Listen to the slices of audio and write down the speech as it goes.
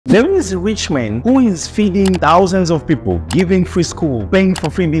There is a rich man who is feeding thousands of people, giving free school, paying for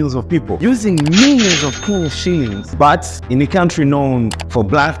free meals of people, using millions of Kenyan shillings. But in a country known for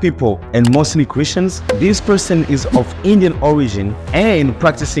black people and mostly Christians, this person is of Indian origin and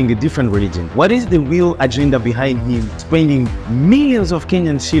practicing a different religion. What is the real agenda behind him spending millions of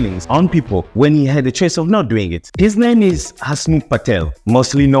Kenyan shillings on people when he had the choice of not doing it? His name is Hasmukh Patel,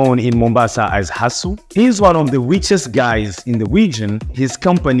 mostly known in Mombasa as Hasu. He is one of the richest guys in the region. His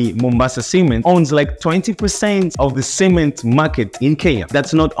company, Mombasa Cement, owns like 20% of the cement market in Kenya.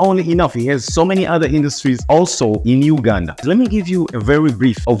 That's not only enough, he has so many other industries also in Uganda. Let me give you a very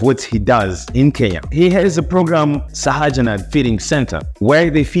brief of what he does in Kenya. He has a program, Sahajana Feeding Center,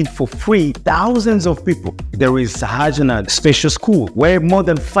 where they feed for free thousands of people. There is Sahajana Special School, where more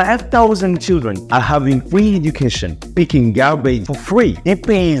than 5,000 children are having free education, picking garbage for free. He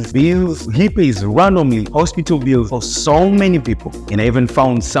pays bills, he pays randomly hospital bills for so many people. And I even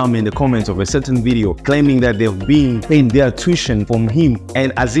found some in the comments of a certain video claiming that they've been paying their tuition from him,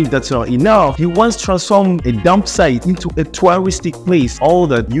 and as if that's not enough, he wants to transform a dump site into a touristic place, all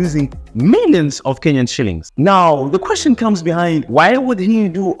that using millions of Kenyan shillings. Now, the question comes behind, why would he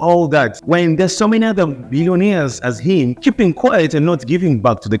do all that when there's so many other billionaires as him keeping quiet and not giving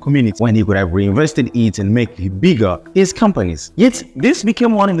back to the community when he could have reinvested it and make bigger his companies? Yet, this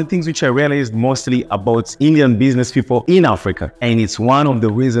became one of the things which I realized mostly about Indian business people in Africa, and it's one of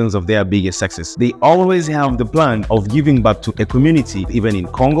the reasons of their biggest success. They always have the plan of giving back to a community. Even in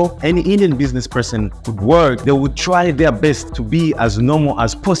Congo, any Indian business person would work, they would try their best to be as normal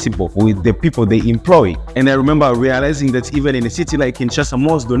as possible with the people they employ. And I remember realizing that even in a city like Kinshasa,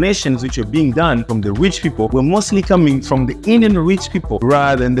 most donations which are being done from the rich people were mostly coming from the Indian rich people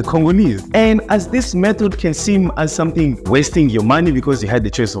rather than the Congolese. And as this method can seem as something wasting your money because you had the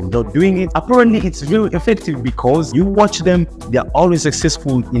choice of not doing it, apparently it's very effective because you watch them, they're always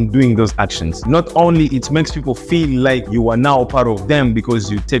successful in doing those actions. Not only it makes people feel like you are now part of them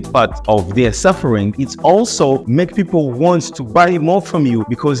because you take part of their suffering, it also makes people want to buy more from you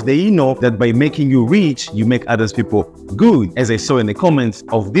because they know that by making you rich, you make others people good. As I saw in the comments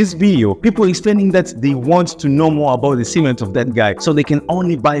of this video, people explaining that they want to know more about the cement of that guy so they can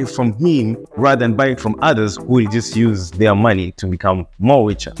only buy from him rather than buy from others who will just use their money to become more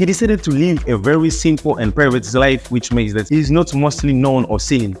richer. He decided to live a very simple and private life, which means that he is not mostly known or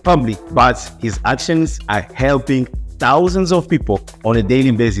seen in public, but his actions are helping thousands of people on a daily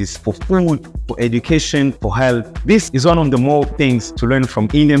basis for food, for education, for health. This is one of the more things to learn from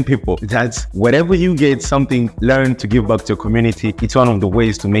Indian people, that whatever you get something, learn to give back to your community. It's one of the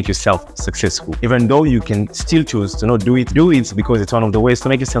ways to make yourself successful. Even though you can still choose to not do it because it's one of the ways to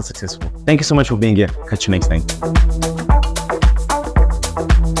make yourself successful. Thank you so much for being here. Catch you next time.